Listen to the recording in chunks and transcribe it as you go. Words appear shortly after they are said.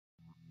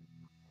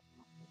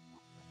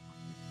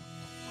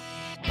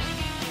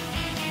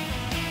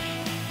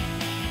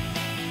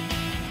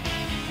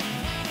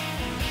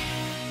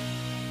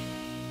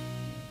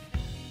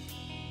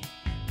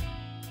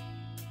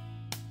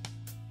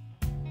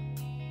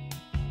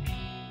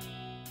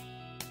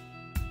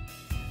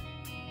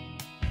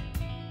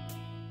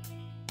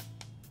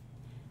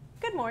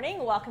Good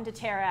morning, welcome to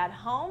TERRA at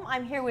Home.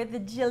 I'm here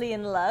with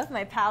Gillian Love,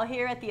 my pal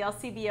here at the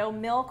LCBO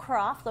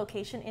Millcroft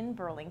location in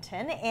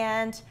Burlington,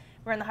 and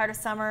we're in the heart of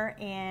summer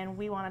and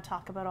we want to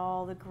talk about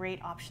all the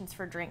great options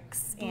for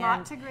drinks. And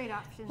lots of great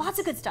options. Lots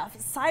of good stuff.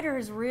 Cider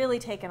has really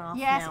taken off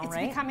now, right? Yes,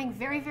 it's becoming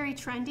very, very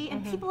trendy,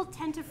 and people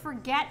tend to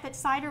forget that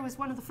cider was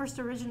one of the first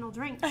original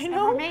drinks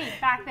ever made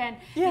back then.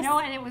 Yes. You know,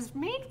 and it was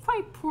made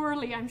quite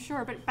poorly, I'm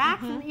sure, but back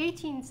from the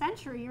 18th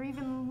century or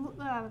even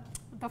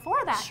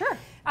before that. Sure.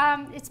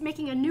 It's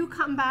making a new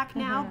comeback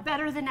now,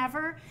 better than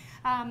ever.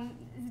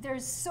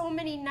 There's so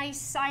many nice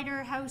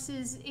cider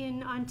houses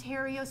in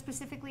Ontario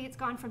specifically. It's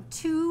gone from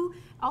 2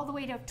 all the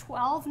way to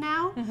 12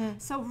 now.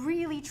 So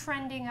really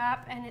trending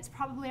up, and it's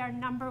probably our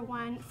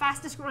 #1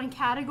 fastest growing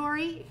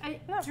category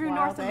through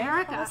North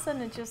America. All of a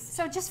sudden it just...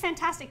 So just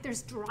fantastic.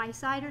 There's dry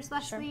ciders,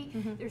 Leslie.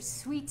 There's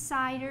sweet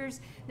ciders.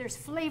 There's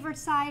flavored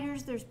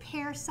ciders. There's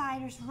pear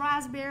ciders,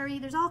 raspberry.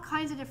 There's all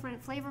kinds of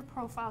different flavor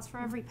profiles for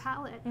every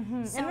palate.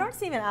 So, and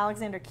notice even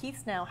Alexander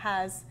Keith's now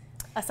has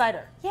a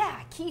cider. Yeah,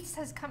 Keith's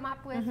has come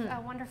up with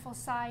a wonderful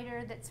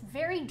cider that's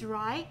very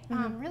dry,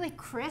 really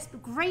crisp,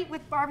 great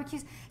with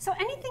barbecues. So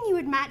anything you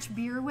would match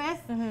beer with,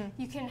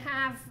 you can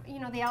have, you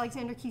know, the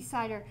Alexander Keith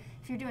cider.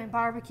 If you're doing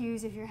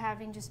barbecues, if you're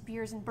having just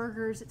beers and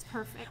burgers, it's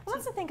perfect. Well,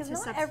 that's the thing, because not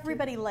substitute.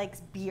 everybody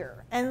likes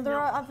beer, and there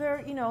are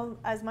other, you know,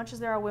 as much as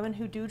there are women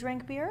who do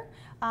drink beer,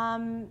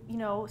 you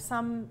know,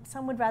 some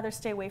would rather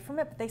stay away from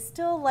it, but they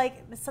still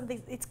like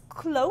something. It's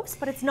close,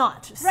 but it's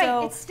not. Right,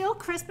 So, it's still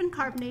crisp and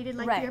carbonated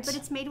like beer, but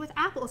it's made with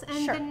apples.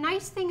 And the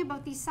nice thing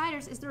about these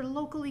ciders is they're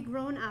locally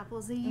grown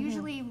apples. They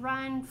usually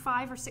run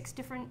 5 or 6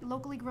 different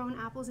locally grown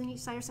apples in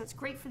each cider, so it's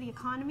great for the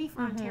economy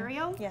for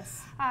Ontario.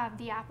 Yes.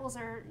 The apples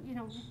are, you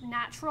know,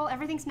 natural.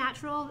 Everything's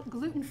natural,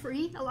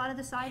 gluten-free, a lot of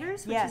the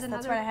ciders, which yes, is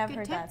another that's right, I have good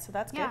heard tip. that, so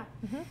that's good.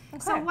 Yeah. Okay.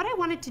 So what I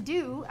wanted to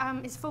do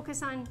is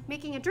focus on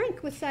making a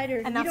drink with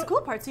cider. And that's the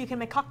cool part, so you can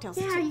make cocktails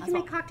too. Yeah, you can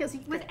make cocktails.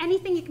 With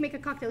anything you can make a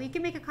cocktail. You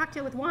can make a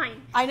cocktail with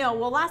wine. I know,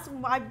 well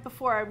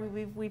before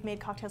we've made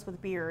cocktails with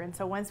beer, and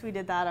so once we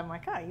did that, I'm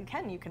like, oh, you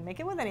can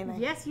make it with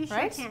anything. Yes, you sure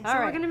right? can. All So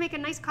right. we're going to make a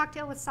nice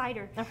cocktail with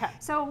cider. Okay.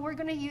 So we're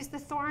going to use the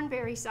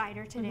thornberry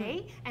cider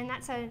today, and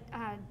that's a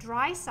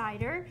dry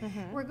cider.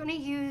 We're going to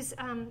use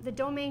the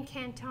Domaine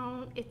Canton.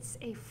 It's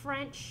a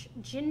French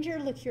ginger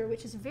liqueur,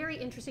 which is very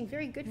interesting,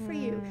 very good for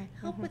you.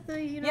 Help with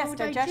the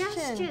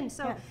digestion.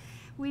 So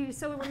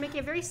we're making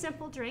a very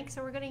simple drink.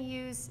 So we're going to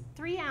use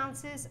 3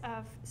 ounces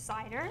of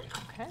cider.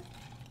 Okay.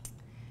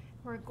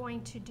 We're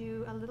going to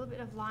do a little bit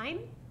of lime.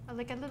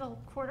 Like a little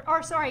quarter,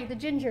 or sorry, the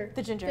ginger.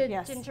 The ginger,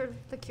 yes. Ginger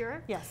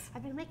liqueur. Yes.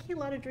 I've been making a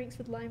lot of drinks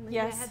with lime lately.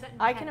 Yes, I had that in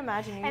I my can head.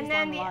 imagine you And use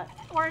then lime a lot.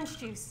 the orange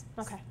juice.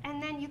 Okay.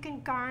 And then you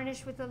can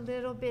garnish with a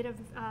little bit of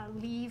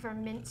leaf or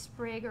mint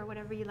sprig or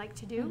whatever you like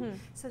to do.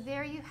 So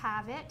there you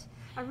have it.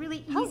 A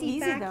really easy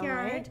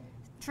backyard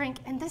drink,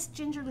 and this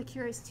ginger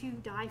liqueur is to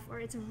die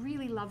for. It's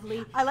really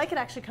lovely. I like it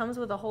actually comes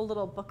with a whole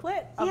little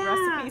booklet of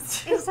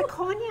recipes too. It's a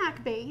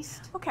cognac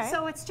based. Okay.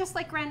 So it's just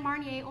like Grand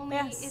Marnier, only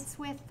it's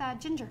with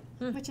ginger,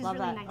 which is Love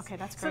really that. nice. Okay,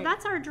 that's great. So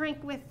that's our drink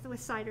with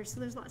cider.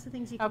 So there's lots of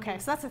things you can do. Okay,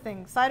 so that's the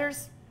thing.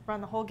 Ciders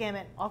run the whole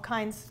gamut, all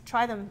kinds.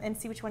 Try them and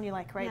see which one you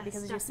like, right? Yes,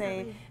 because as definitely.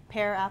 you say,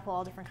 pear, apple,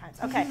 all different kinds.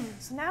 Okay,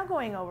 so now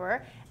going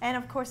over, and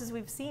of course, as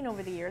we've seen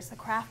over the years, the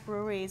craft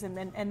breweries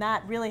and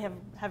that really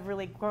have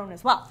really grown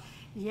as well.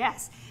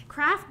 Yes,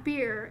 craft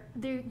beer.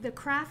 The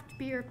craft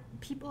beer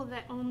people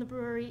that own the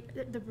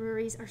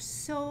breweries are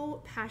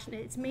so passionate.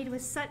 It's made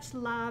with such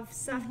love,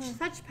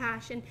 such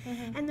passion,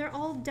 and they're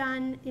all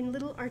done in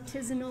little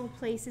artisanal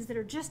places that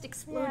are just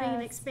exploding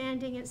and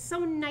expanding. It's so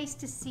nice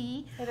to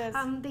see. It is.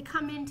 They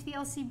come into the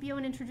LCBO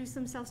and introduce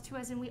themselves to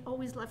us, and we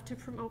always love to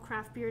promote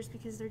craft beers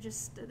because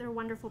they're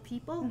wonderful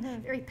people,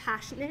 very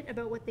passionate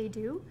about what they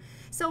do.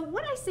 So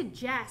what I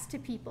suggest to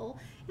people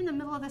in the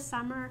middle of the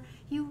summer,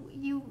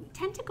 you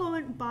tend to go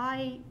and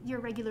buy your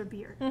regular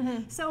beer.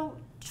 So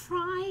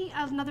try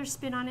another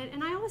spin on it,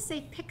 and I always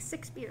say pick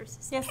 6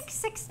 beers. Yes. Pick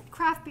 6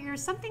 craft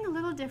beers, something a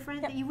little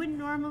different that you wouldn't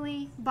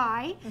normally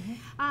buy.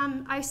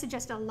 I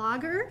suggest a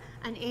lager,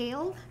 an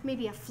ale,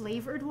 maybe a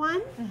flavored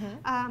one,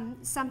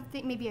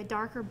 something, maybe a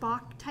darker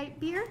Bock type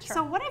beer.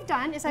 So what I've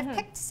done is I've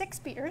picked 6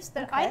 beers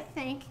that I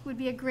think would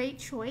be a great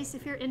choice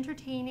if you're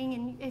entertaining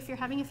and if you're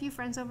having a few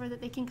friends over that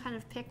they can kind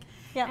of pick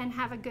and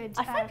have a good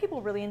I find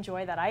people really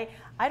enjoy that. I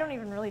don't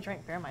even really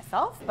drink beer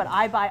myself, but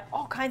I buy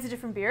all kinds of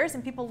different beers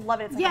and people love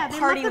it. It's like a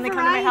party when they come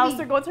to my house,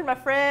 they're going through my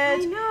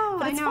fridge. I know,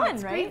 but it's fun,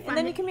 right? Fun. And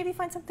then you can maybe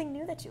find something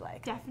new that you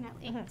like.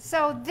 Definitely.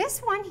 So this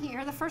one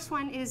here, the first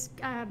one is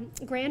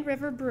Grand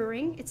River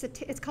Brewing.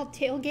 It's called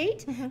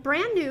Tailgate,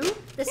 brand new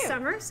this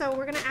summer. So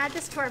we're going to add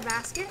this to our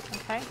basket.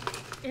 Okay.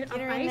 Get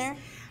her in there.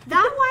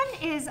 That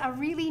one is a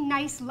really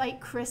nice, light,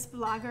 crisp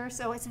lager.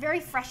 So it's very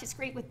fresh. It's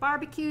great with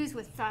barbecues,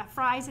 with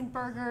fries and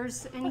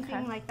burgers,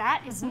 anything like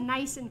that. It's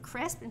nice and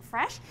crisp and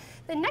fresh.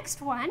 The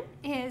next one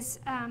is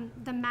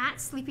the Matt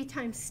Sleepy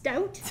Time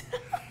Stout.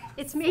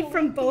 It's made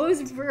from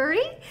Beau's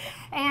Brewery,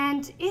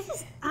 and it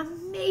is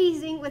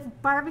amazing with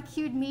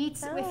barbecued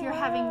meats. If you're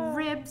having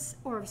ribs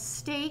or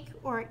steak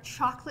or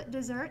chocolate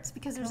desserts,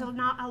 because there's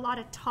not a lot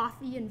of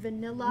toffee and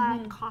vanilla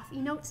and coffee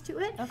notes to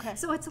it.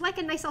 So it's like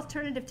a nice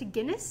alternative to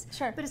Guinness,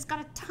 but it's got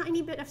a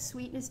tiny bit of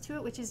sweetness to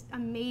it, which is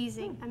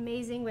amazing,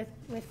 amazing with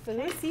food.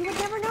 Okay, so you would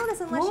never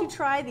notice unless you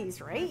try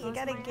these, right? You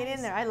got to get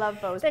in there. I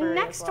love Beau's Brewery. The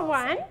next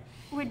one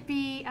would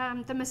be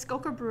the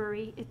Muskoka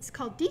Brewery. It's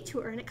called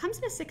Detour, and it comes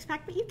in a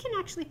 6-pack, but you can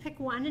actually pick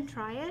one and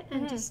try it,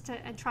 and just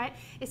try it.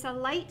 It's a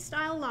light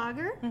style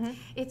lager.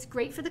 It's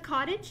great for the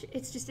cottage.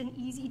 It's just an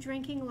easy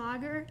drinking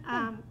lager.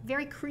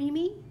 Very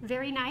creamy,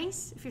 very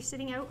nice if you're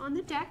sitting out on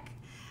the deck.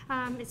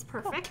 It's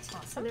perfect.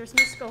 Awesome. So there's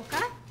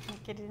Muskoka.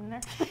 Get it in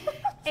there.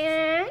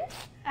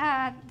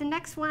 And the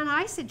next one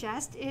I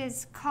suggest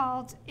is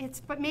called,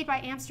 it's made by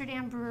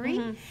Amsterdam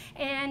Brewery,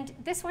 and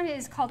this one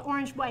is called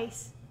Orange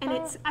Weiss. And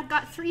I've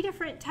got 3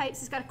 different types.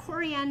 It's got a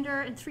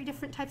coriander and 3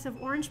 different types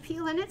of orange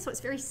peel in it, so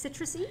it's very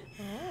citrusy.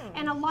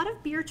 And a lot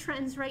of beer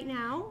trends right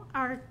now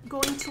are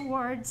going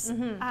towards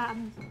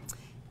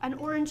an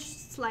orange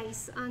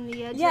slice on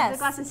the edge of the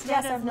glass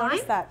instead of lime.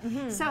 Noticed that.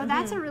 So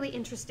that's a really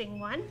interesting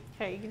one.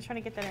 Okay, you can try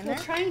to get that in there.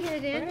 We'll try and get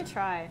it in. We're gonna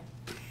try.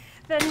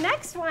 The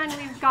next one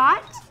we've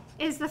got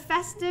is the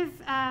Festive,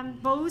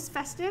 Beau's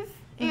Festive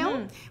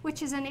Ale,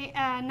 which is a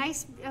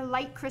nice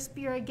light crisp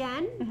beer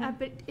again,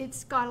 but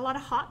it's got a lot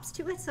of hops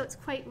to it, so it's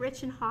quite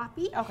rich and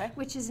hoppy,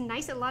 which is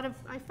nice.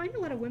 I find a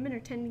lot of women are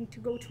tending to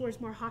go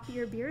towards more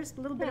hoppier beers,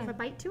 a little bit of a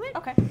bite to it.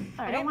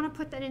 I don't want to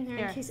put that in there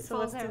in case it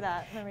falls out.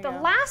 The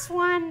last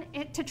one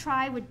to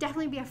try would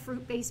definitely be a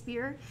fruit-based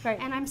beer,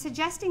 and I'm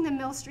suggesting the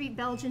Mill Street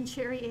Belgian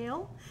Cherry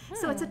Ale.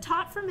 So it's a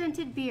top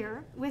fermented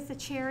beer with a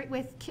cherry,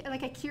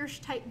 like a Kirsch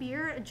type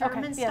beer, a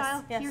German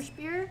style Kirsch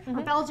beer,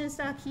 or Belgian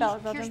style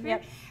Kirsch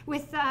beer,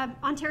 with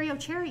Ontario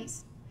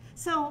cherries.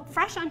 So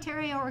fresh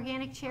Ontario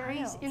organic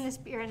cherries in this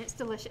beer, and it's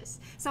delicious.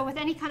 So with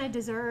any kind of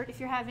dessert, if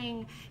you're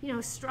having,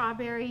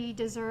 strawberry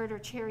dessert or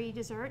cherry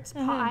desserts,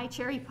 pie,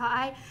 cherry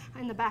pie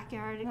in the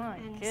backyard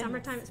in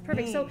summertime, it's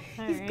perfect. So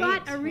you've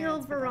got a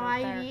real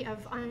variety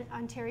of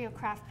Ontario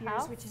craft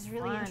beers, which is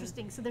really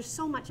interesting. So there's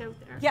so much out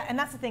there. Yeah, and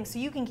that's the thing. So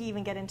you can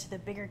even get into the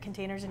bigger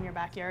containers in your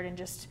backyard and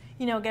just,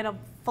 get a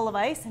full of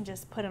ice and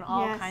just put in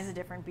all kinds of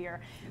different beer.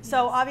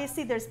 So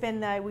obviously there's been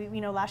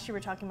last year we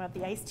were talking about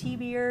the iced tea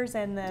beers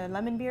and the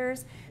lemon beers.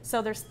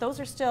 So those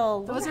are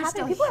still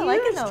people are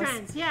liking those.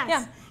 Trends.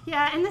 Yes.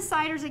 Yeah, and the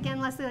ciders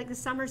again, Leslie, like the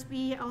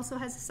Summersby also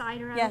has a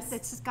cider.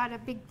 It's got a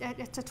big.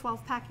 It's a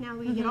 12-pack now.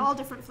 We get all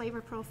different flavor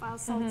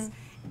profiles. So it's,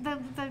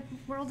 the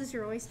world is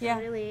your oyster,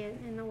 really,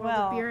 in the world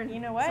of beer and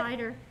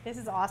cider. This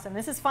is awesome.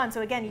 This is fun.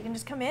 So again, you can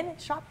just come in,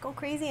 shop, go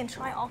crazy, and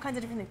try all kinds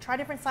of different things. Try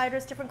different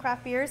ciders, different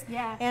craft beers,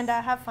 and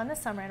have fun this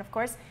summer. And of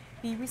course,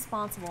 be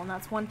responsible, and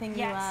that's one thing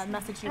you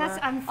message you.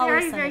 I'm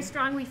very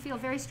strong. We feel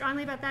very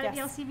strongly about that at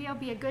the LCBO.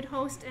 Be a good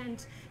host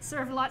and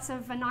serve lots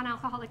of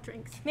non-alcoholic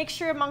drinks. Make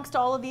sure amongst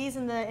all of these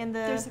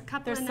there's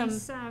some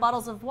nice,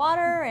 bottles of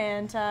water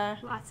and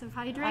lots of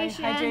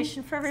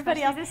hydration for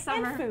everybody else, this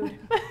summer. And food.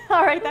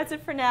 All right, that's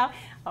it for now.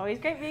 Always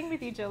great being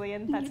with you,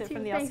 Gillian. That's it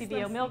from the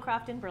LCBO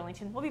Millcroft in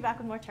Burlington. We'll be back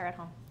with more TERRA at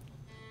Home.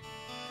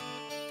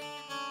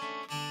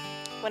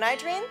 When I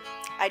dream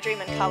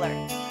in color.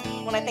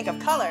 When I think of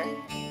color,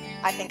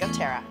 I think of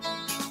TERRA.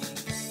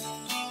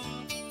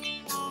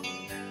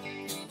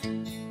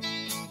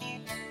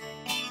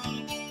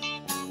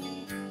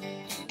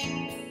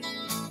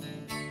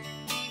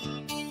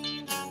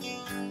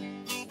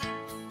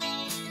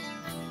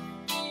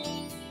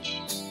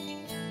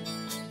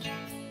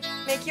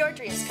 Make your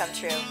dreams come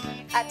true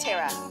at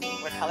TERRA,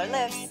 where color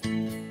lives.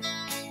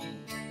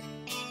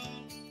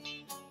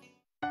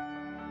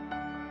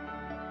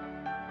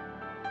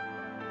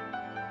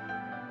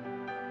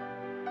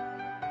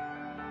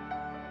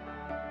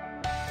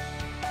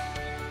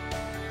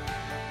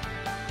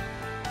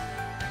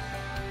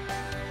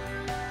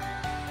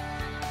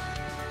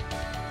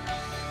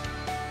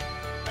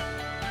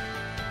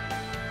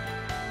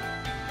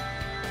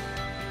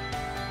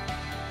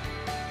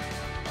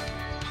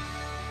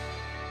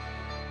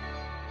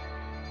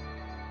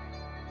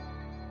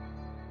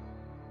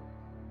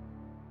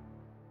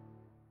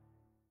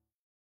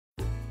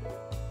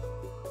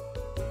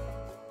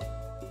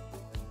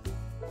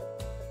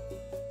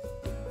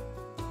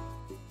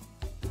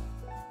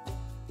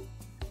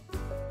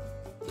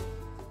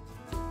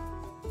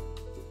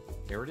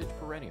 Heritage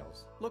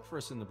perennials. Look for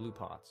us in the blue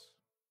pots.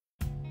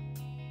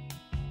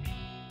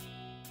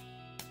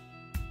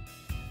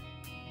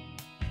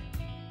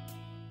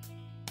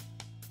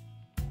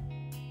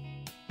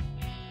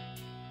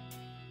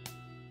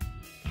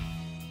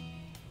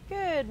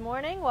 Good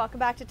morning, welcome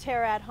back to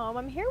TERRA at Home.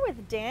 I'm here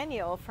with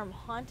Daniel from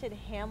Haunted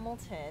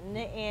Hamilton,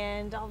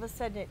 and all of a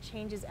sudden it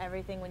changes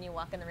everything when you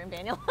walk in the room,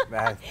 Daniel.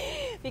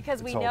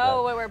 Because we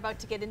know we're about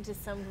to get into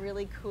some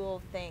really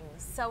cool things.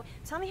 So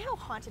tell me how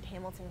Haunted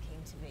Hamilton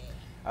came to be.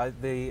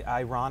 The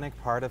ironic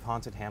part of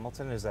Haunted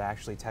Hamilton is that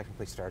actually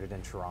technically started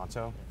in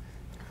Toronto.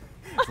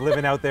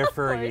 Living out there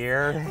for a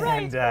year,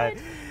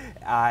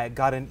 I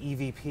got an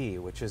EVP,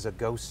 which is a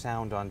ghost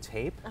sound on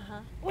tape.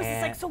 Was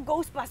this like so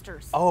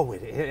Ghostbusters? Oh,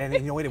 and you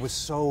know what? It was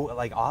so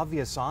like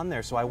obvious on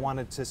there, so I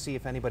wanted to see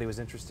if anybody was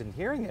interested in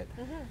hearing it.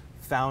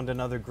 Found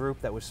another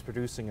group that was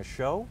producing a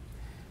show.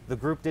 The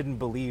group didn't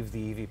believe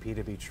the EVP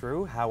to be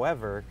true.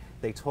 However,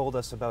 they told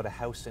us about a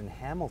house in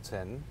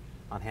Hamilton,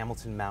 on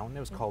Hamilton Mountain.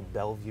 It was called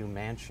Bellevue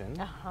Mansion.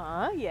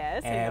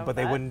 Yes. But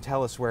they wouldn't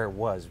tell us where it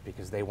was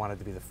because they wanted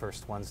to be the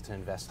first ones to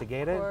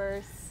investigate it. Of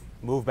course.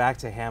 Moved back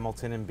to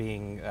Hamilton, and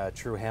being a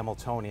true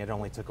Hamiltonian, it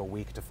only took a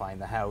week to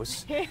find the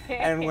house.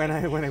 And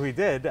when we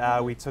did,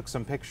 we took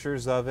some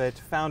pictures of it,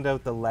 found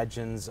out the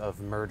legends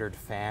of murdered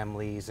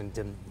families and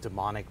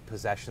demonic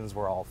possessions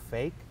were all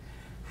fake.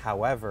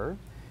 However,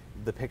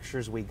 the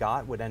pictures we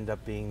got would end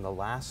up being the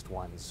last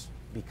ones,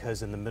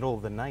 because in the middle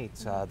of the night,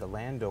 the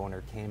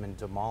landowner came and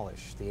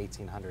demolished the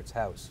 1800s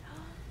house.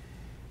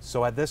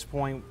 So at this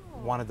point,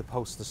 wanted to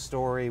post the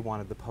story,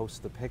 wanted to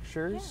post the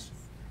pictures.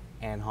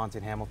 And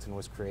Haunted Hamilton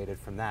was created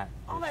from that.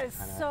 Oh, that is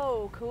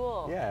so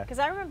cool. Yeah. Because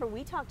I remember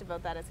we talked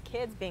about that as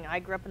kids, I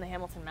grew up in the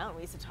Hamilton Mountain.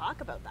 We used to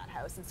talk about that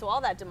house. And so all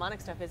that demonic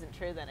stuff isn't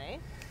true then, eh?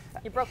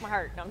 You broke my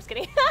heart. No, I'm just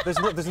kidding.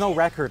 There's no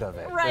record of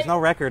it. Right. There's no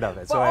record of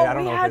it. So Well, I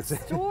don't know if it's... we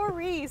had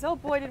stories. Oh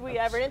boy, did we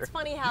ever. And it's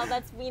funny how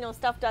that's,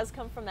 stuff does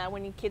come from that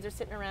when you kids are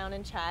sitting around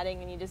and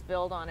chatting and you just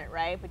build on it,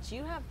 right? But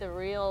you have the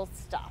real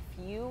stuff.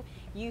 You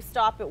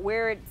stop it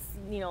where it's,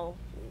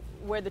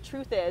 where the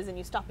truth is, and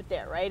you stop it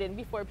there, right? And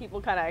before people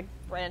kind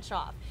of branch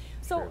off.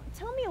 So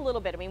tell me a little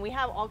bit. We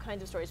have all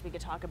kinds of stories we could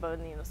talk about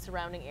in the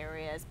surrounding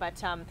areas,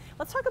 but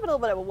let's talk a little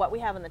bit about what we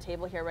have on the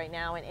table here right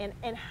now,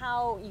 and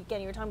how, again,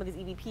 you were talking about this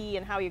EVP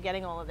and how you're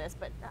getting all of this,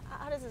 but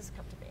how does this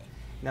come to be?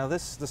 Now the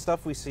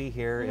stuff we see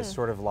here is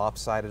sort of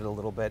lopsided a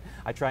little bit.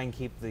 I try and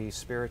keep the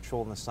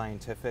spiritual and the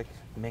scientific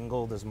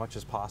mingled as much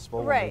as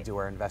possible when we do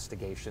our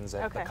investigations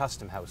at the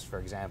Custom House, for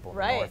example, in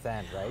the North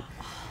End, right?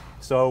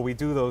 So we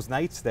do those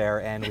nights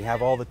there, and we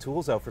have all the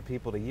tools out for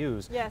people to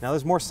use. Now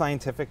there's more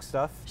scientific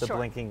stuff, the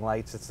blinking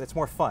lights, it's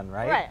more fun,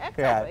 right? Right,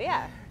 exactly,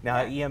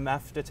 Now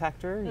EMF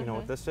detector, you know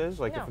what this is?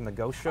 Like from the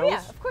ghost shows? Oh,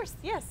 yeah, of course,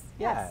 yes.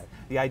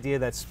 The idea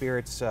that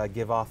spirits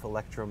give off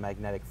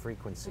electromagnetic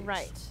frequencies.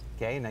 Right.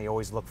 Okay, now you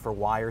always look for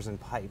wires and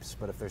pipes,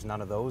 but if there's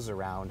none of those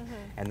around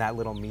and that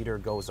little meter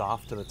goes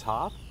off to the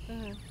top,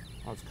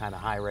 well, it's kind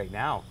of high right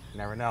now. You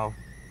never know.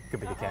 Could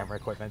be the camera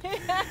equipment.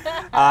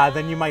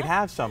 Then you might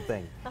have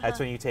something. That's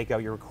when you take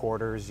out your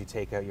recorders, you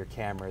take out your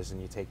cameras,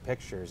 and you take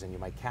pictures, and you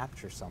might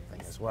capture something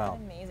as well.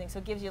 Amazing. So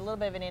it gives you a little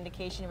bit of an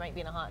indication you might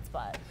be in a hot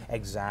spot.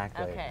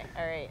 Exactly. Okay,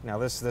 all right. Now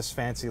this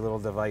fancy little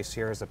device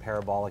here is a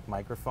parabolic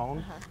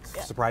microphone,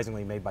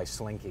 surprisingly made by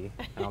Slinky.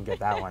 I don't get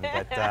that one,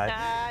 but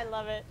I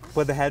love it.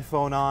 Put the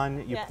headphone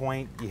on, you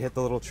point, you hit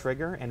the little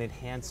trigger, and it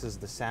enhances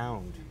the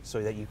sound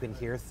so that you can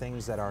hear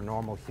things that our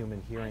normal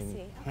human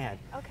hearing can't.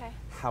 Okay.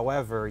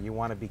 However, you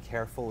want to be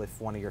careful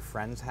if one of your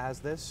friends has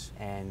this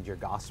and you're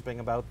gossiping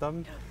about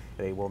them,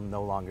 they will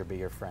no longer be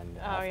your friend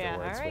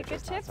afterwards. All right,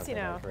 good tips,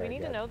 we need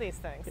to know these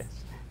things.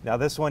 Now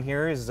this one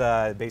here is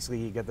basically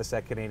you get this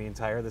at Canadian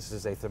Tire. This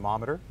is a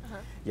thermometer.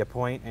 You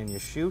point and you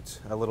shoot.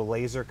 A little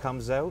laser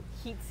comes out.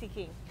 Heat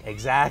seeking.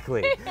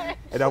 Exactly.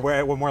 And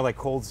we're more like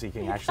cold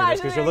seeking actually,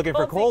 because you're looking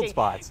for cold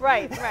spots.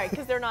 Right,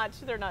 because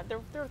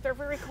they're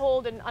very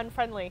cold and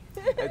unfriendly.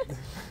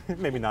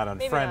 Maybe not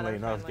unfriendly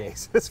in those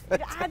cases.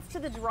 It adds to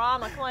the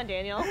drama. Come on,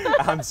 Daniel.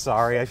 I'm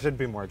sorry, I should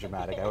be more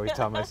dramatic. I always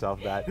tell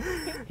myself that.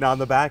 Now on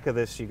the back of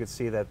this, you can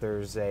see that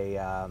there's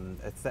a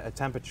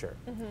temperature.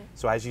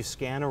 So as you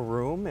scan a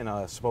room in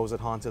a supposed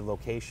haunted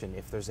location,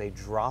 if there's a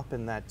drop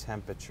in that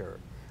temperature,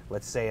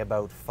 let's say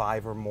about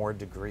 5 or more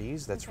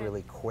degrees, that's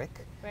really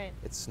quick. Right.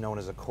 It's known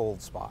as a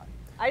cold spot.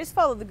 I just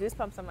follow the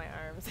goosebumps on my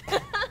arms.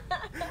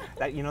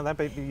 That that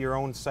might be your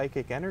own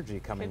psychic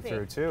energy coming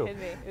through too. Could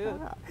be. Ooh.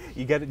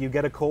 You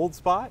get a cold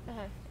spot,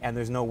 and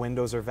there's no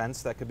windows or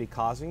vents that could be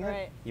causing it.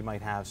 Right. You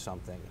might have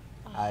something.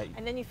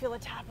 And then you feel a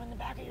tap on the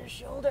back of your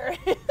shoulder.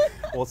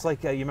 Well, it's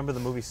like you remember the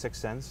movie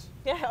Sixth Sense?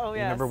 Yeah. Oh,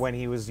 yeah. Remember when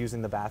he was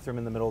using the bathroom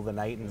in the middle of the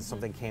night and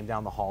something came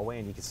down the hallway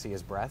and you could see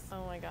his breath?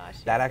 Oh my gosh.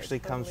 That actually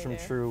comes from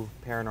true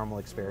paranormal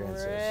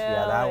experiences. Really?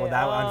 Yeah,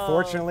 that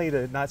unfortunately,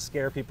 to not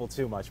scare people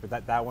too much,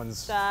 but that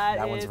one's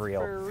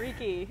real.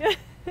 Freaky.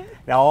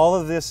 Now all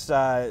of this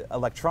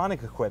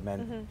electronic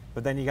equipment,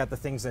 but then you got the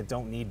things that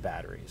don't need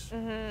batteries.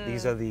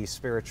 These are the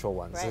spiritual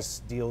ones. Right. This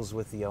deals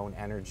with the own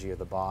energy of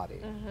the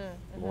body.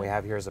 What we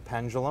have here is a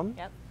pendulum.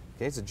 Yep.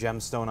 Okay, it's a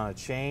gemstone on a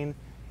chain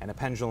and a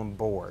pendulum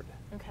board.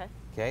 Okay.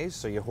 Okay,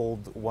 so you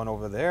hold one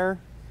over there,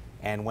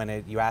 and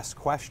when you ask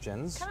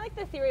questions. Kind of like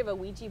the theory of a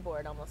Ouija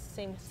board, almost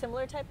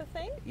similar type of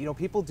thing.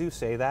 People do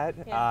say that.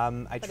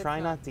 Yeah, I try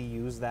not to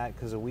use that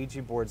because a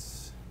Ouija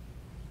board's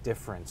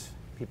different.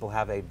 People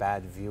have a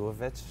bad view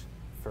of it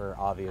for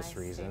obvious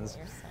reasons. See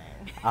what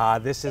you're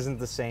saying. This isn't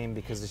the same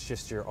because it's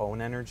just your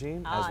own energy,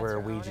 as where a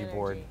Ouija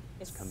board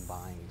is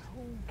combined.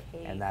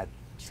 Okay. And that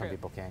some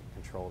people can't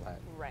control that.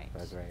 Right.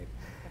 That's right.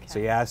 Okay. So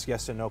you ask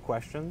yes or no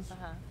questions.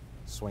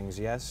 Swings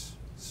yes,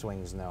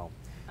 swings no.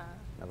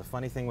 Now the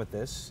funny thing with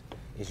this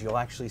is you'll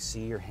actually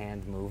see your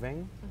hand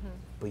moving,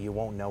 but you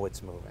won't know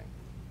it's moving.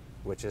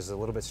 which is a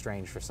little bit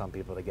strange for some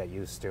people to get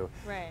used to.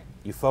 Right.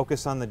 You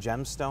focus on the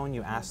gemstone,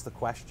 you ask the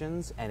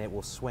questions, and it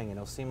will swing, and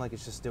it'll seem like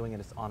it's just doing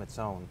it on its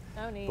own.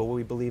 Oh, neat. But what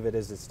we believe it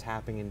is, it's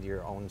tapping into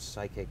your own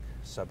psychic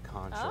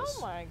subconscious.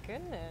 Oh my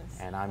goodness.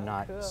 And I'm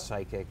not cool.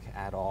 psychic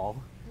at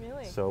all.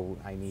 Really? So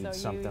I need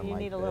something you like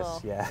need a this.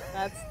 little, Yeah.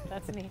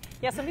 That's neat.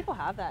 Yeah, some people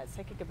have that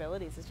psychic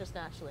abilities. It's just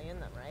naturally in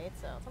them, right?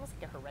 So it's almost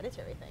like a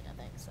hereditary thing, I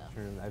think. So.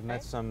 True. I've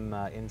met some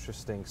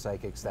interesting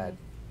psychics that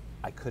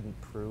I couldn't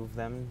prove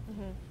them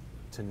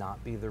to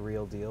not be the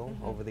real deal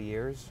over the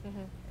years.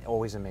 It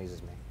always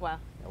amazes me. Wow.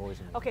 It always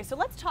amazes Okay, so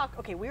let's talk.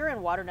 Okay, we're in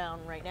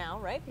Waterdown right now,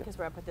 right? Because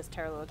we're up at this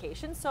Terra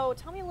location. So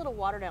tell me a little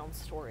Waterdown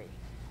story.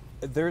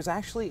 There's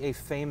actually a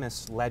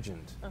famous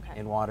legend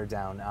in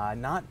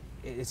Waterdown.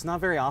 It's not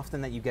very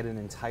often that you get an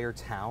entire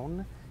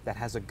town that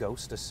has a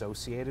ghost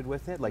associated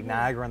with it. Like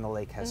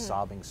Niagara-on-the-Lake has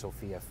Sobbing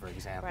Sophia, for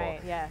example.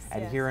 Right, yes.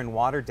 And here in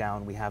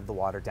Waterdown, we have the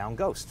Waterdown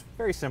Ghost.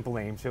 Very simple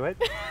name to it.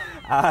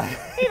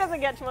 He doesn't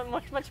get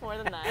much more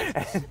than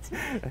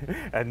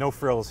that. No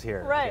frills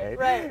here. Right, okay?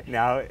 right.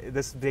 Now,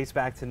 this dates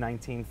back to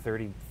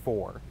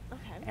 1934.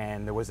 Okay.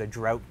 And there was a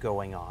drought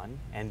going on.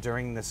 And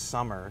during the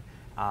summer,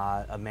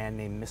 a man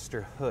named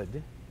Mr.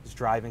 Hood is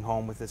driving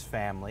home with his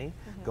family,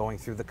 going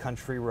through the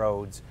country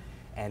roads,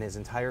 and his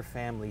entire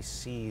family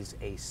sees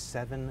a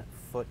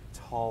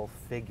 7-foot-tall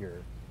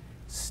figure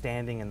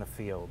standing in the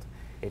field.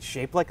 It's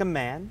shaped like a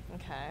man,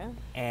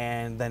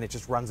 and then it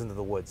just runs into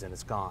the woods and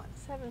it's gone.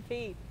 7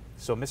 feet.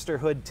 So Mr.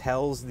 Hood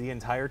tells the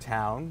entire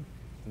town,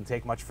 didn't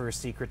take much for a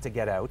secret to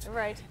get out.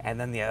 Right. And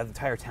then the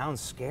entire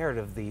town's scared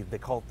of they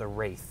call it the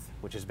Wraith,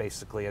 which is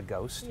basically a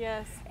ghost.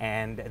 Yes.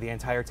 And the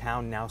entire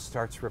town now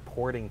starts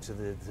reporting to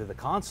the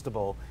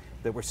constable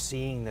that we're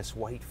seeing this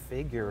white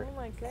figure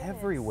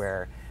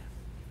everywhere.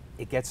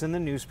 It gets in the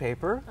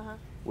newspaper,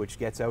 which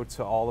gets out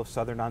to all of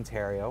southern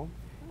Ontario.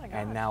 Oh my gosh.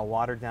 And now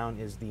Waterdown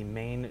is the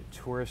main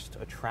tourist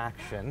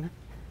attraction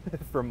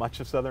for much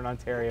of southern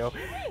Ontario.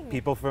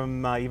 People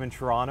from even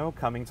Toronto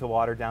coming to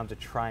Waterdown to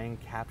try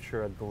and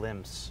capture a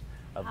glimpse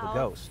of the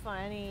ghost.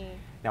 Funny.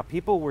 Now,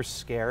 people were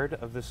scared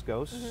of this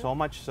ghost, so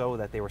much so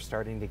that they were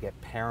starting to get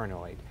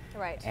paranoid.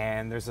 Right.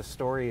 And there's a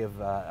story of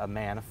a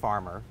man, a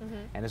farmer,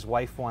 and his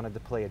wife wanted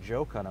to play a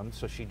joke on him,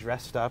 so she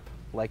dressed up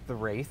like the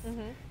Wraith,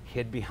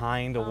 hid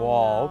behind a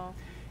wall,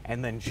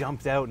 and then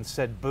jumped out and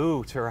said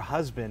boo to her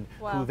husband,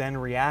 who then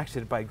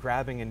reacted by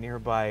grabbing a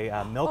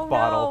nearby milk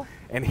bottle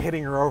and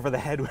hitting her over the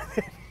head with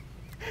it.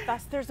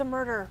 There's a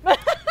murder.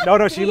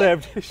 No, she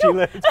lived. She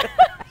lived.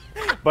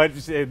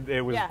 But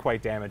it was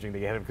quite damaging to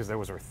get him because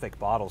those were thick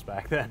bottles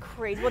back then.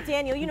 Crazy. Well,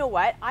 Daniel, you know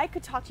what? I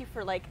could talk to you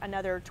for like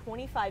another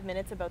 25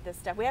 minutes about this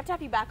stuff. We have to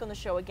have you back on the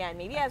show again.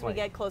 Maybe as we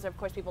get closer. Of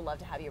course, people love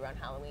to have you around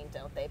Halloween,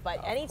 don't they?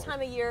 But any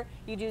time of year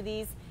you do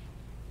these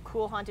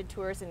cool haunted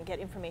tours and get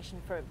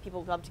information for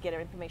people, love to get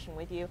information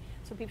with you.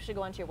 So people should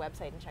go onto your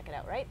website and check it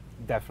out, right?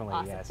 Definitely,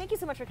 awesome. yes. Thank you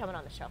so much for coming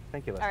on the show.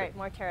 Thank you, Leslie. All right,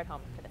 more Terra at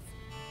Home for this.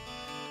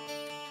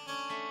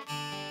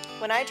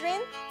 When I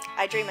dream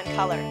in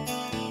color.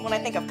 When I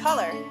think of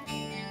color,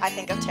 I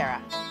think of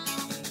Terra.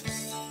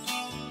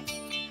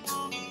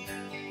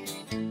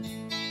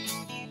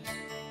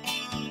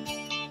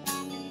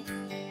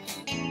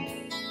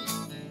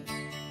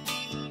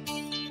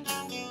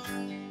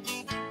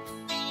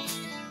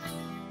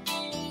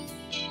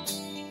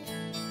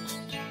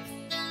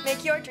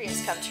 Make your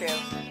dreams come true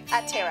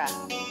at Terra,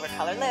 where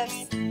color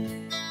lives.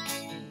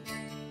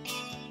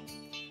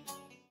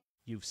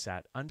 You've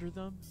sat under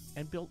them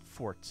and built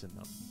forts in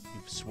them.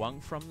 You've swung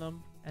from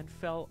them and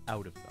fell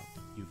out of them.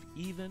 You've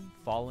even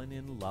fallen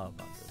in love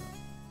under them.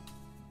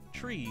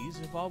 Trees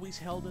have always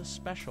held a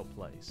special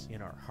place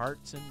in our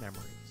hearts and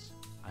memories.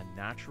 A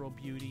natural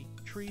beauty,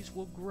 trees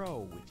will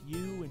grow with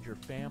you and your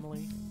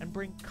family and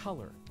bring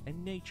color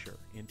and nature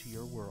into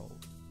your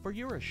world. For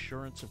your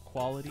assurance of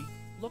quality,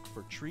 look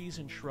for trees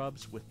and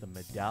shrubs with the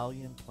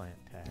Medallion plant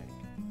tag.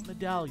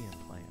 Medallion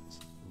plants,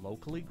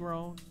 locally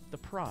grown, the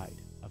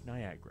pride of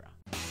Niagara.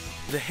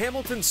 The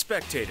Hamilton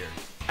Spectator,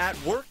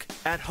 at work,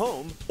 at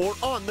home, or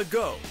on the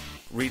go.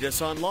 Read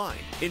us online,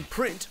 in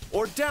print,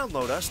 or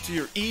download us to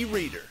your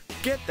e-reader.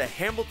 Get the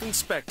Hamilton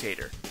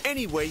Spectator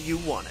any way you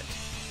want it.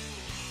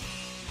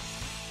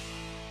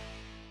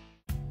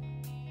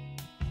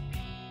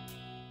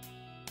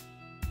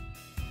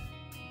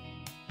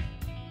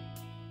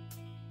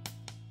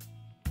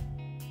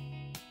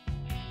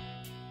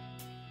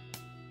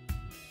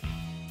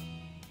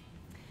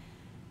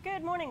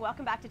 Good morning.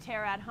 Welcome back to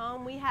Terra at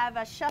Home. We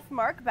have Chef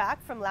Mark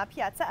back from La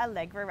Piazza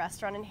Allegre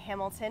restaurant in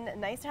Hamilton.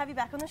 Nice to have you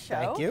back on the show.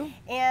 Thank you.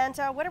 And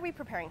what are we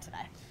preparing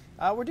today?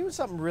 We're doing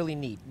something really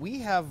neat. We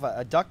have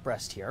a duck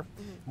breast here.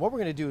 What we're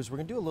going to do is we're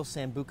going to do a little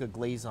Sambuca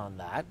glaze on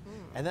that,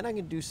 and then I'm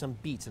going to do some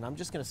beets, and I'm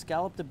just going to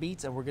scallop the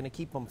beets, and we're going to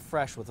keep them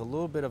fresh with a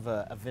little bit of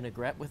a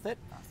vinaigrette with it,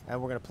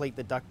 and we're going to plate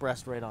the duck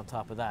breast right on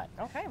top of that.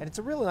 Okay. And it's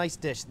a really nice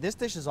dish. This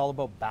dish is all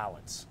about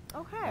balance.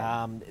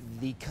 Okay.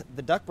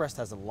 The duck breast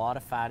has a lot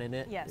of fat in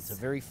it. Yes. It's a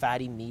very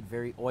fatty meat,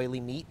 very oily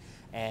meat,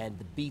 and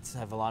the beets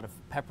have a lot of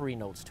peppery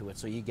notes to it.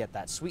 So you get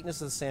that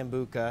sweetness of the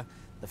Sambuca,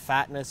 the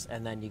fatness,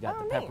 and then you got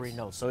the peppery neat.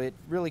 note. So it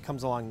really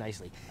comes along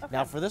nicely. Okay.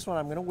 Now for this one,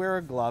 I'm going to wear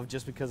a glove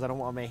just because I don't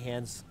want my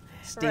hands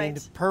stained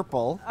Right.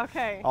 purple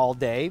Okay. all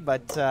day.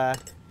 But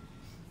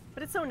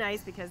But it's so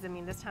nice because, I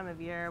mean, this time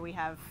of year we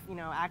have, you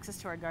know, access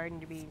to our garden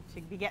to be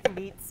getting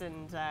beets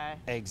and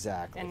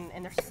exactly.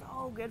 and they're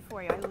so good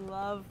for you. I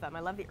love them. I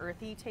love the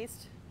earthy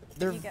taste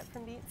that you get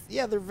from beets.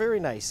 Yeah, they're very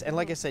nice. And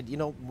like I said, you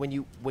know, when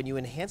you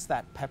enhance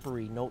that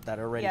peppery note that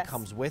already Yes.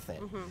 comes with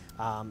it,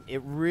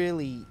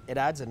 it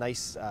adds a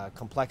nice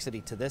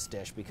complexity to this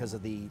dish because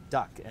of the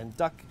duck. And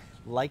duck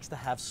likes to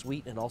have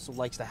sweet and also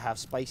likes to have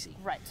spicy.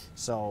 Right.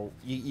 So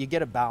you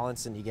get a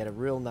balance and you get a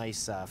real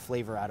nice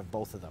flavor out of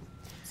both of them.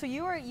 So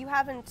you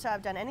haven't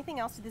done anything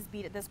else to this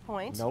beet at this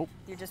point? Nope.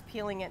 You're just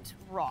peeling it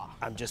raw.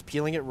 I'm just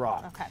peeling it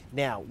raw. Okay.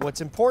 Now,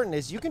 what's important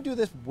is you can do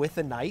this with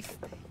a knife.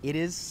 It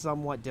is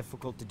somewhat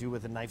difficult to do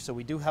with a knife. So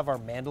we do have our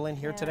mandolin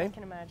here Yeah, today. I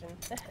can imagine.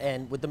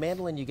 And with the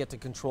mandolin, you get to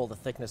control the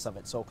thickness of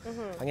it. So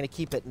I'm going to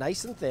keep it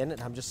nice and thin, and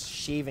I'm just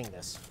shaving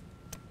this.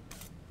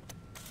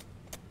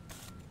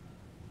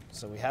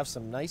 So we have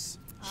some nice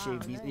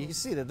shaved beets. You can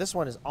see that this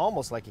one is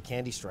almost like a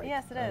candy stripe.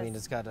 Yes, it I is. mean,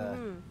 it's got a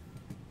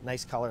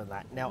nice color in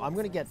that. Now, I'm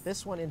going to get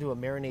this one into a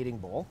marinating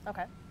bowl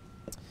Okay.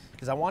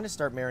 because I want to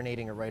start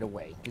marinating it right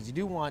away because you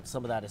do want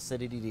some of that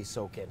acidity to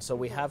soak in. So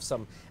we have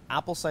some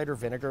apple cider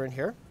vinegar in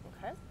here.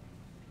 Okay.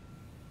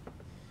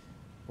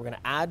 We're going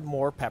to add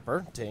more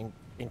pepper to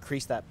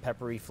increase that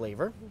peppery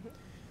flavor.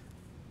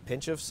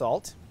 Pinch of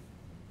salt.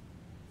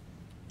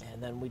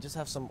 And then we just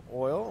have some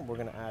oil. We're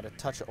going to add a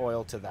touch of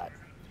oil to that.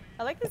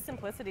 I like the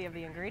simplicity of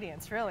the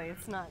ingredients, really.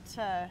 It's not,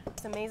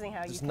 it's amazing how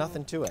There's you can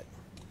nothing to it.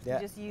 Yeah,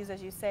 just use,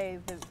 as you say,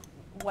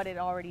 what it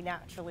already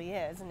naturally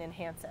is and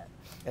enhance it.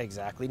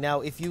 exactly.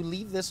 Now, if you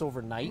leave this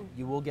overnight,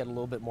 you will get a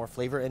little bit more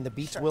flavor, and the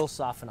beets Sure. will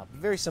soften up.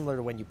 Very similar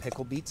to when you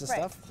pickle beets and Right.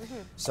 stuff.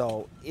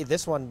 So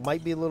this one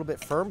might be a little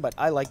bit firm, but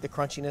I like the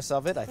crunchiness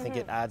of it. I think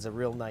it adds a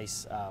real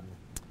nice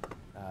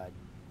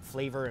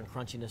flavor and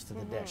crunchiness to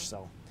the dish.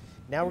 So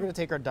now we're going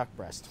to take our duck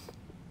breast.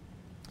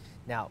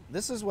 Now,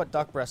 this is what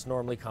duck breast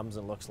normally comes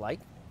and looks like.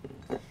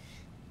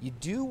 You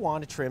do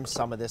want to trim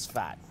some of this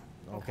fat.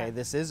 Okay,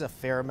 this is a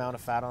fair amount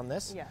of fat on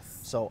this. Yes.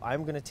 So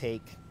I'm going to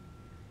take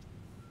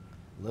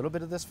a little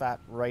bit of this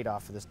fat right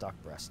off of this duck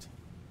breast.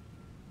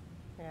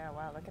 Yeah,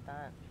 wow, look at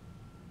that.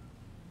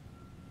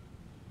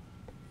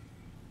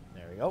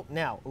 There we go.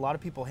 Now, a lot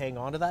of people hang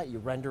on to that. You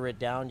render it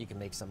down. You can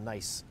make some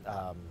nice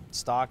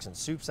stocks and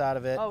soups out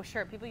of it. Oh,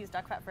 sure. People use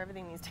duck fat for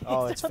everything these days.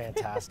 Oh, it's don't they?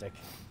 fantastic.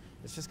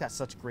 It's just got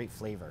such great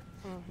flavor.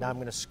 Now I'm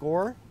going to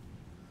score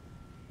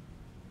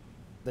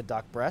the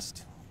duck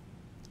breast.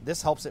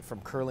 This helps it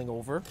from curling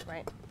over.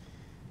 Right.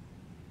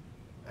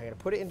 I'm going to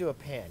put it into a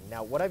pan.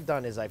 Now what I've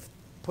done is I've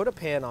put a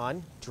pan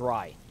on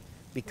dry.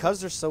 Because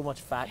there's so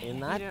much fat in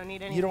that, You don't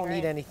need you don't anything,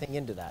 need right? anything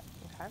into that.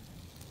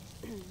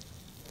 Okay.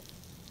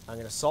 I'm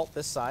going to salt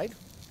this side.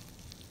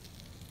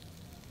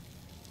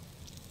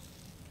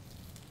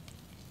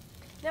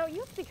 Now you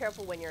have to be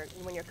careful when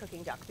you're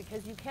cooking duck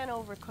because you can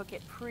overcook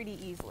it pretty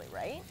easily,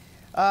 right?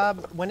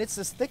 When it's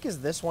as thick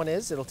as this one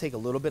is, it'll take a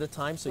little bit of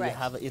time, so Right.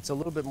 it's a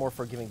little bit more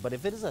forgiving. But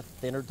if it is a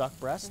thinner duck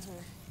breast,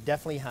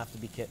 definitely have to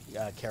be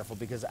careful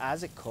because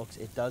as it cooks,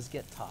 it does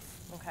get tough.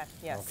 Okay.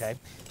 Yes. Okay,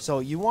 so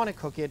you want to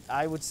cook it.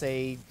 I would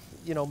say,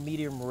 you know,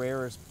 medium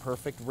rare is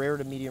perfect. Rare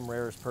to medium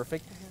rare is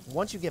perfect.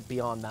 Once you get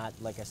beyond that,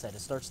 like I said, it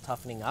starts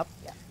toughening up.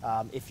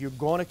 Yeah. If you're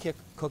going to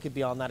cook it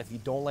beyond that, if you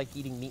don't like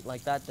eating meat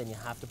like that, then you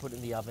have to put it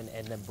in the oven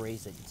and then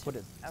braise it. Put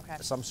it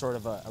some sort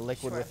of a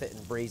liquid Sure. with it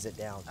and braise it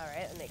down. All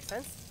right, that makes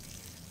sense.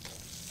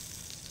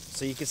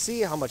 So you can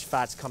see how much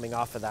fat's coming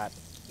off of that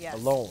Yes.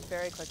 alone.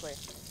 Very quickly.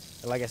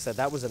 And like I said,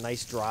 that was a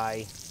nice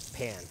dry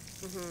pan.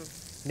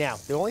 Now,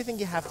 the only thing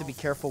you have to be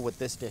careful with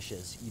this dish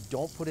is you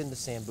don't put in the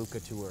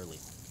Sambuca too early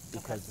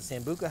because the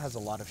Sambuca has a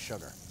lot of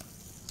sugar.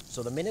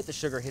 So the minute the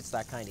sugar hits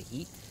that kind of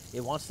heat, it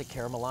wants to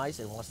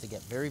caramelize, it wants to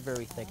get very,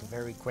 very thick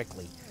very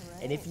quickly.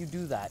 And if you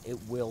do that, it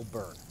will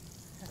burn,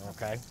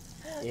 okay?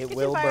 It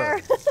will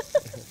burn.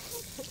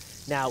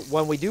 Now,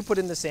 when we do put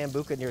in the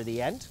Sambuca near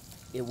the end,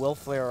 it will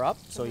flare up,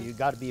 so you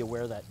got to be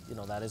aware that, you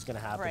know, that is going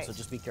to happen. Right. So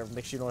just be careful.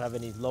 Make sure you don't have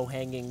any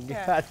low-hanging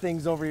Yeah.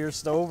 things over your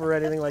stove or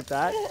anything like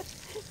that.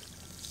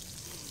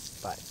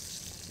 But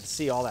you can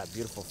see all that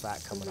beautiful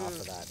fat coming off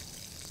of that.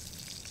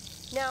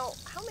 Now,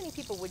 how many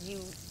people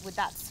would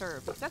that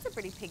serve? Because that's a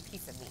pretty big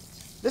piece of meat.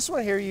 This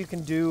one here you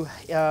can do,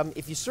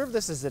 if you serve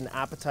this as an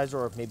appetizer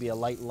or maybe a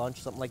light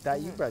lunch, something like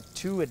that, you've got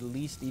 2 at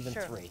least, even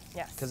Sure. 3.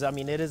 Yes. Because, I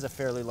mean, it is a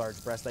fairly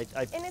large breast. And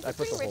it's a put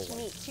pretty the whole rich one.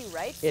 meat too,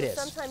 right? It So is.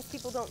 sometimes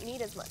people don't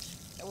need as much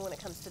when it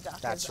comes to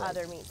duck That's as right.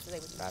 other meats they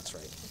would use. That's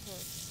right.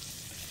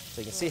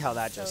 So you can see how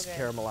that so just good.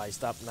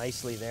 caramelized up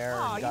nicely there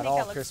Oh, and you got make all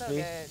that look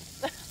crispy.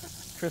 so good.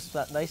 Crisped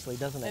up nicely,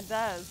 doesn't it? It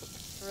does.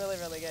 It's really,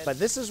 really good. But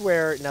this is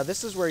where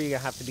you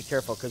have to be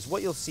careful because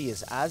what you'll see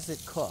is as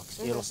it cooks,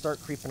 it'll start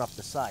creeping up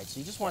the side. So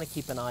you just want to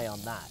keep an eye on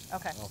that.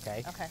 Okay.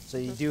 Okay. Okay. So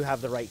you do have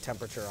the right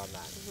temperature on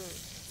that.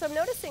 So I'm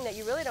noticing that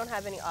you really don't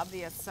have any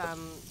obvious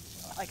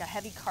like a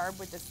heavy carb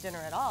with this dinner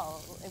at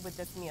all. With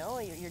this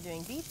meal, you're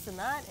doing beets and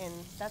that, and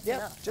that's Yeah,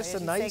 enough. just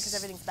right? a nice, because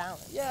everything's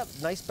balanced. Yeah,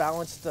 nice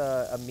balanced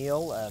a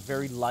meal,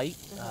 very light.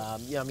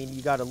 Yeah, I mean,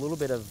 you got a little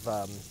bit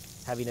of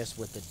heaviness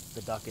with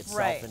the duck itself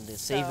Right, and the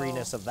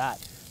savoriness of that.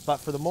 But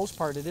for the most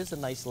part, it is a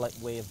nice light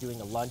way of doing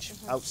a lunch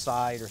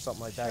outside or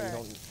something like that. Sure. You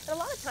don't. And a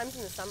lot of times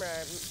in the summer,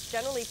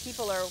 generally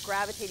people are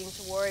gravitating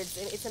towards.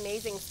 And it's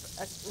amazing,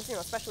 you know,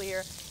 especially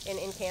here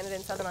in Canada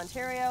and Southern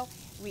Ontario.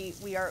 We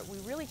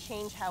really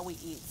change how we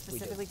eat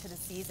specifically to the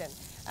season.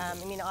 I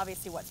mean,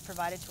 obviously what's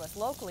provided to us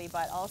locally,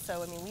 but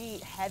also, I mean, we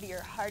eat heavier,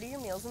 heartier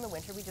meals in the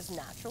winter. We just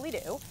naturally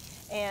do.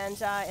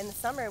 And in the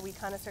summer, we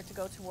kind of start to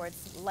go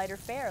towards lighter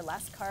fare,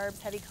 less carbs,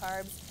 heavy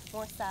carbs,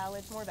 more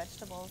salads, more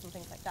vegetables, and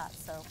things like that.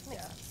 So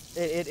yeah.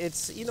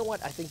 It's, you know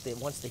what, I think that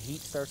once the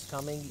heat starts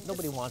coming,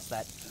 nobody wants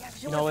that. Yeah,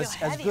 'cause you you know, wanna as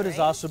feel heavy, good right? as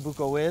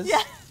ossobuco is,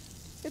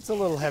 it's a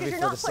little heavy you're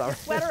for not the putting summer. your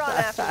sweater on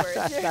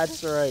afterwards.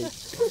 That's right.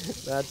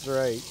 That's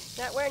right.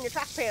 Not wearing your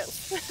track pants.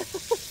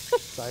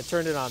 So I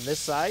turned it on this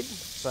side,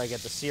 so I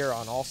get the sear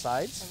on all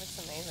sides. That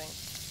looks amazing.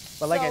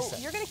 But like so I said,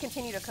 you're going to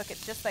continue to cook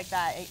it just like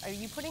that. Are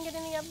you putting it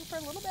in the oven for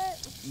a little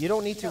bit? you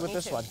don't need You to don't with need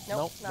this to. one. Nope,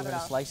 Nope, not we're at going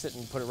to all. slice it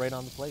and put it right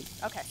on the plate.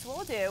 Okay, so what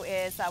we'll do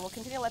is we'll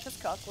continue to let this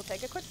cook. We'll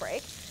take a quick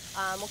break.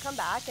 We'll come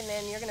back, and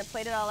then you're going to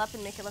plate it all up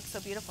and make it look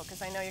so beautiful,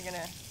 because I know you're going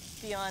to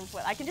be on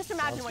what I can just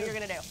imagine what you're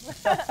going to do.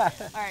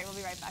 All right, we'll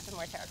be right back with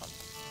more TERRA Home.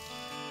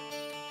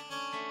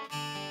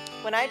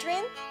 When I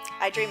dream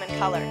in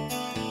color.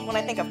 When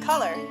I think of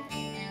color,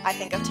 I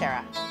think of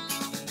TERRA.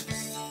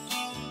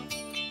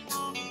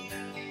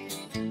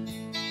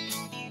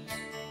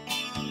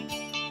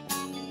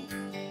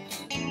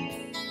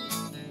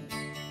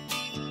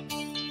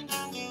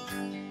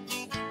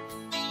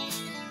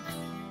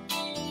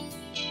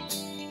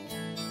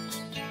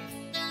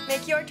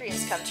 Make your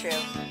dreams come true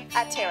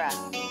at TERRA,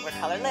 where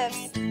color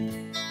lives.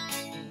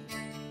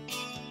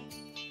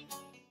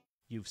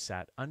 You've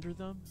sat under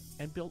them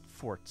and built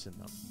forts in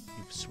them.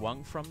 You've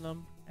swung from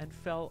them and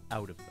fell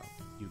out of them.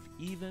 You've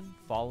even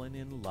fallen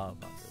in love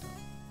under them.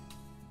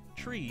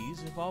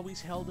 Trees have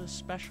always held a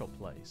special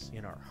place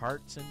in our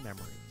hearts and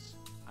memories.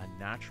 A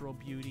natural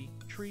beauty,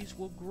 trees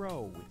will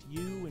grow with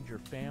you and your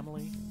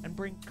family and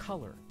bring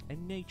color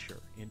and nature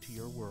into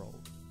your world.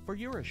 For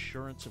your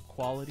assurance of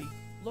quality,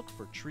 look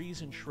for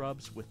trees and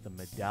shrubs with the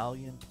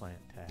Medallion plant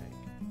tag.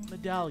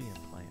 Medallion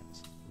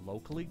plants,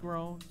 locally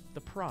grown,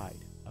 the pride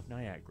of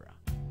Niagara.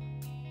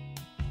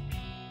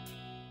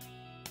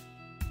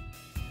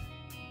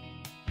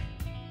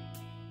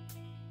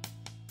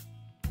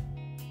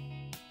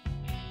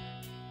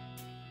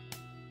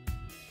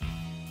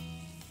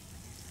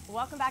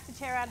 Welcome back to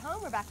TERRA at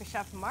Home. We're back with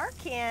Chef Mark,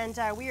 and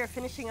we are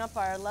finishing up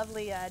our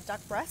lovely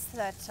duck breast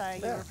that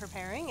you were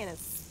preparing, and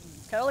it's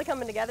totally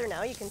coming together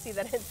now. You can see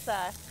that it's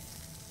that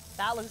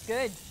looks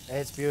good.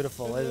 It's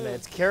beautiful, isn't it?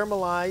 It's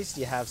caramelized.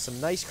 You have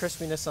some nice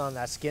crispiness on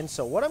that skin.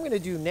 So what I'm going to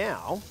do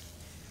now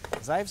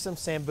is I have some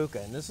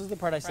Sambuca, and this is the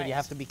part I said you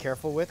have to be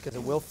careful with because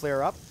it will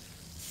flare up.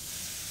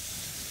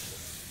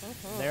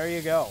 There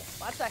you go.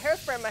 Watch that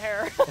hairspray in my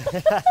hair.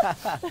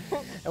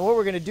 And what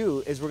we're going to do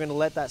is we're going to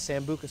let that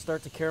Sambuca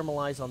start to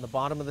caramelize on the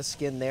bottom of the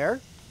skin there.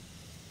 And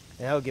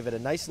that'll give it a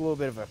nice little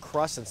bit of a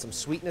crust and some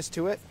sweetness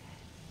to it.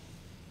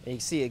 And you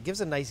can see it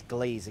gives a nice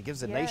glaze. It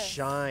gives a nice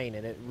shine,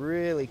 and it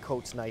really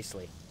coats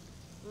nicely.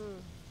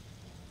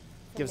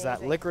 Gives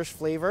that licorice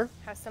flavor.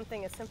 How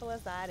something as simple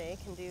as that,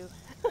 can do.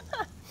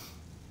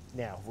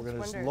 Now, we're going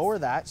to just lower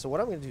that. So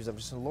what I'm going to do is I'm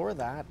just going to lower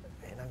that,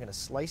 and I'm going to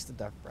slice the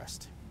duck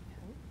breast.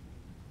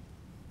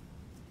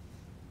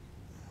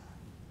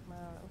 Wow,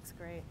 that looks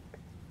great.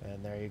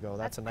 And there you go.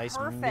 That's a nice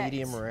perfect.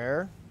 medium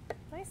rare.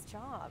 Nice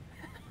job.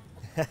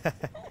 There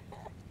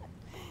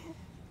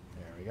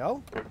we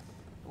go.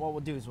 What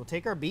we'll do is we'll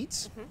take our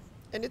beets,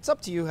 and it's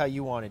up to you how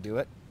you want to do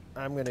it.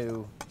 I'm going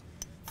to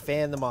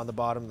fan them on the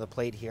bottom of the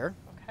plate here.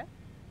 Okay. I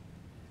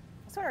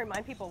just want to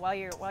remind people while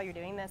you're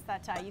doing this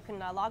that you can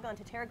log on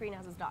to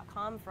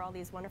terragreenhouses.com for all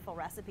these wonderful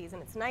recipes,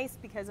 and it's nice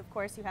because of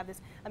course you have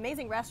this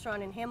amazing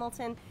restaurant in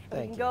Hamilton,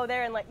 and we can go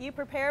there and let you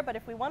prepare. But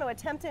if we want to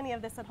attempt any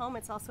of this at home,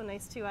 it's also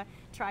nice to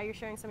try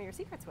sharing some of your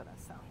secrets with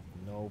us. So.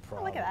 No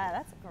problem. Oh, look at that.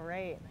 That's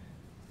great.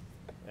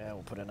 And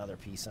we'll put another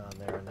piece on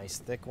there, a nice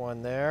thick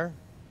one there.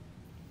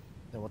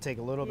 Then we'll take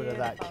a little bit of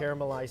that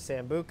caramelized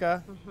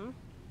Sambuca.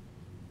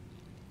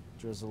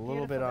 Drizzle a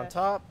little bit on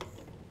top.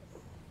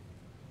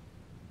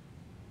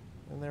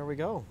 And there we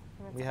go.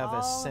 We have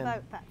a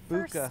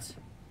Sambuca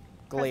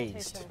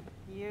glazed.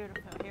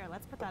 Beautiful. Here,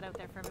 let's put that out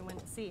there for everyone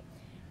to see.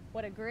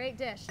 What a great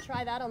dish.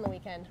 Try that on the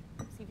weekend.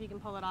 See if you can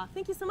pull it off.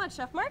 Thank you so much,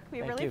 Chef Mark.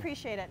 We really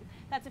appreciate it.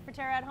 That's it for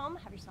TERRA at Home.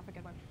 Have yourself a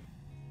good one.